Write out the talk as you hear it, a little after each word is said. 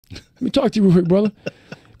Let me talk to you real quick, brother.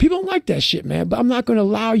 People don't like that shit, man. But I'm not going to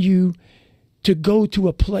allow you to go to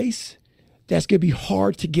a place that's going to be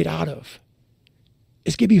hard to get out of.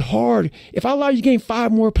 It's going to be hard. If I allow you to gain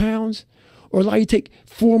 5 more pounds, or allow you to take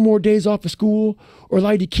 4 more days off of school, or allow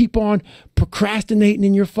you to keep on procrastinating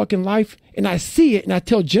in your fucking life, and I see it, and I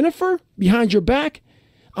tell Jennifer behind your back,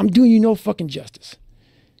 I'm doing you no fucking justice.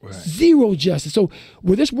 Right. Zero justice. So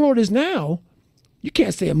where this world is now, you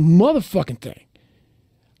can't say a motherfucking thing.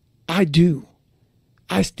 I do.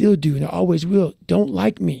 I still do, and I always will. Don't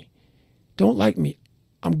like me. Don't like me.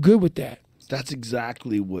 I'm good with that. That's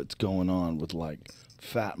exactly what's going on with like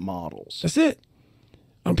fat models. That's it.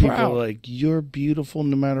 I'm People proud. are like, you're beautiful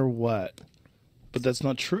no matter what. But that's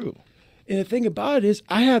not true. And the thing about it is,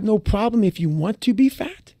 I have no problem if you want to be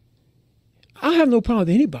fat. I have no problem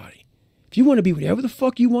with anybody. If you want to be whatever the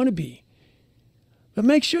fuck you want to be. But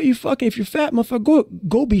make sure you fucking, if you're fat, motherfucker,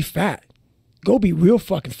 go be fat. Go be real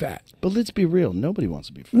fucking fat. But let's be real. Nobody wants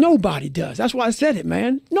to be fat. Nobody does. That's why I said it,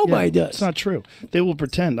 man. Nobody does. It's not true. They will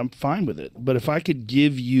pretend. I'm fine with it. But if I could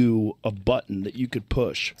give you a button that you could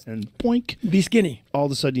push and boink. Be skinny. All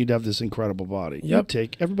of a sudden you'd have this incredible body. Yep.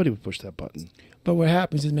 Everybody would push that button. But what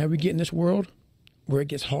happens is, man, we get in this world where it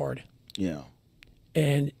gets hard. Yeah.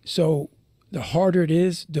 And so the harder it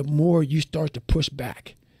is, the more you start to push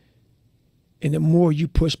back. And the more you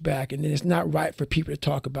push back, and then it's not right for people to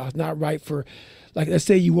talk about. It's not right for, like, let's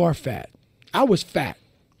say you are fat. I was fat.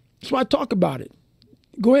 That's why I talk about it.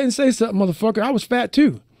 Go ahead and say something, motherfucker. I was fat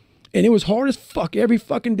too. And it was hard as fuck every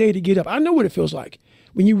fucking day to get up. I know what it feels like.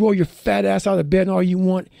 When you roll your fat ass out of bed and all you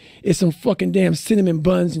want is some fucking damn cinnamon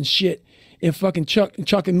buns and shit and fucking chocolate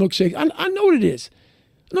milkshakes. I know what it is.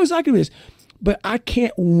 I know exactly what it is. But I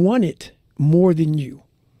can't want it more than you.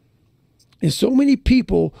 And so many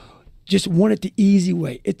people just want it the easy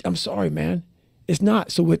way. I'm sorry, man. It's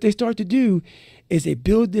not. So what they start to do is they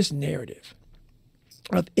build this narrative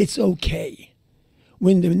of it's okay.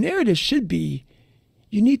 When the narrative should be,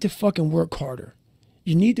 you need to fucking work harder.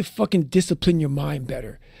 You need to fucking discipline your mind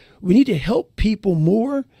better. We need to help people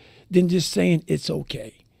more than just saying it's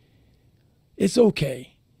okay. It's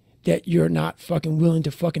okay that you're not fucking willing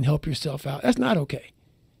to fucking help yourself out. That's not okay.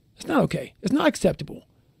 It's not okay. It's not acceptable.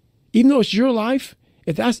 Even though it's your life,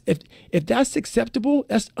 if that's acceptable,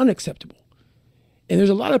 that's unacceptable. And there's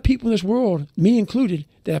a lot of people in this world, me included,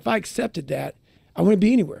 that if I accepted that, I wouldn't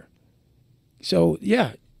be anywhere. So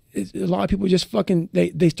yeah, a lot of people just fucking,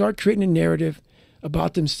 they start creating a narrative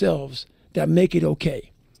about themselves that make it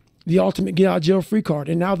okay. The ultimate get out of jail free card.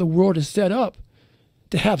 And now the world is set up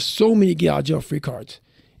to have so many get out of jail free cards.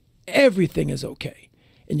 Everything is okay.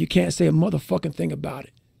 And you can't say a motherfucking thing about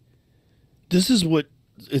it. This is what,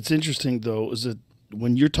 it's interesting though, is that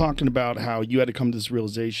when you're talking about how you had to come to this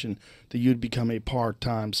realization that you'd become a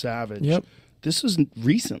part-time savage, yep. This was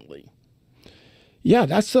recently. Yeah,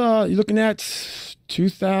 that's, you're looking at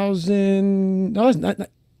 2000, no, it's not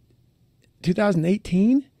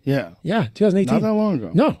 2018? Yeah. Yeah, 2018. Not that long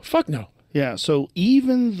ago. No, fuck no. Yeah, so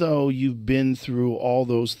even though you've been through all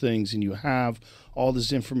those things and you have all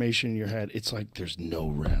this information in your head, it's like there's no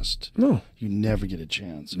rest. No. You never get a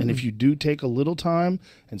chance. Mm-hmm. And if you do take a little time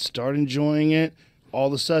and start enjoying it, all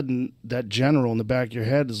of a sudden that general in the back of your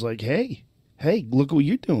head is like, hey, look what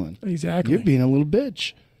you're doing. Exactly. You're being a little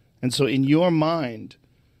bitch. And so in your mind,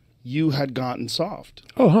 you had gotten soft.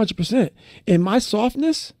 Oh, 100%. And my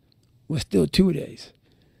softness was still 2-a-days.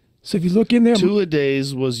 So if you look in there,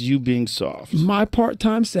 2-a-days was you being soft. My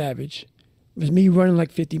part-time savage was me running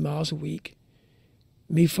like 50 miles a week.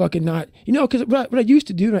 Me fucking not, because what I used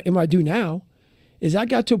to do and what I do now is I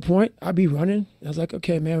got to a point, I'd be running. I was like,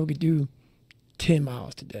 okay, man, we could do 10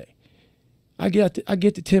 miles today. I get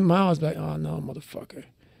to 10 miles, like, oh no, motherfucker.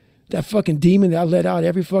 That fucking demon that I let out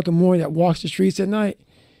every fucking morning that walks the streets at night,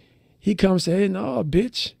 he comes and say, hey, no,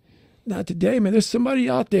 bitch. Not today, man. There's somebody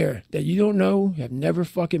out there that you don't know, have never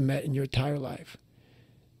fucking met in your entire life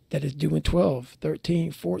that is doing 12,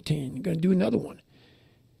 13, 14. You're going to do another one.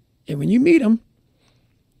 And when you meet them,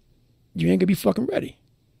 you ain't going to be fucking ready.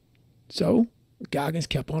 So Goggins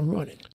kept on running.